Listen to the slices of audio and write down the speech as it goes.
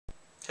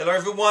Hello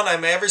everyone,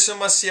 I'm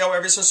Everson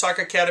Everson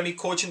Soccer Academy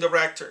Coaching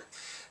Director.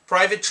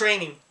 Private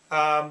training.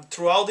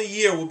 Throughout the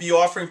year we'll be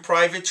offering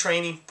private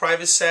training,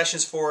 private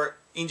sessions for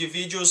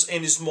individuals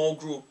and small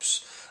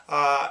groups.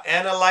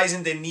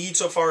 Analyzing the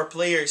needs of our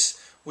players,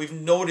 we've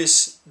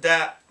noticed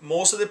that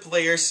most of the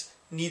players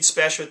need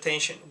special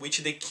attention, which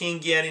they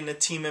can't get in a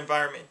team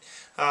environment.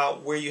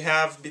 Where you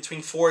have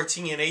between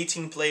 14 and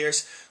 18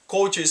 players,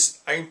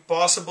 coaches are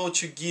impossible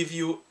to give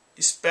you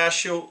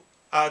special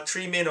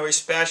treatment or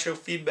special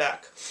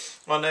feedback.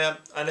 On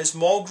a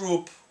small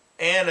group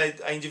and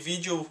a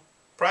individual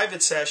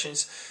private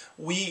sessions,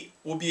 we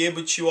will be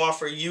able to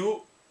offer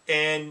you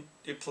and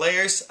the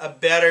players a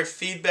better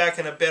feedback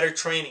and a better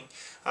training.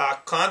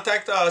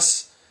 Contact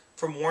us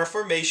for more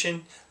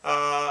information,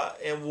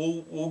 and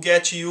we'll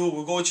get to you.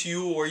 We'll go to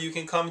you, or you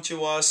can come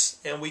to us,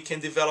 and we can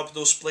develop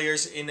those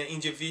players in an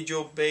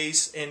individual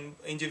base and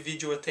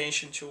individual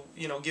attention to,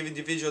 give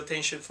individual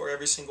attention for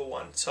every single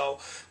one. So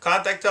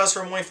contact us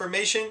for more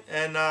information,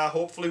 and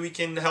hopefully we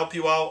can help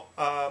you out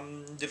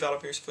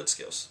develop your foot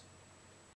skills.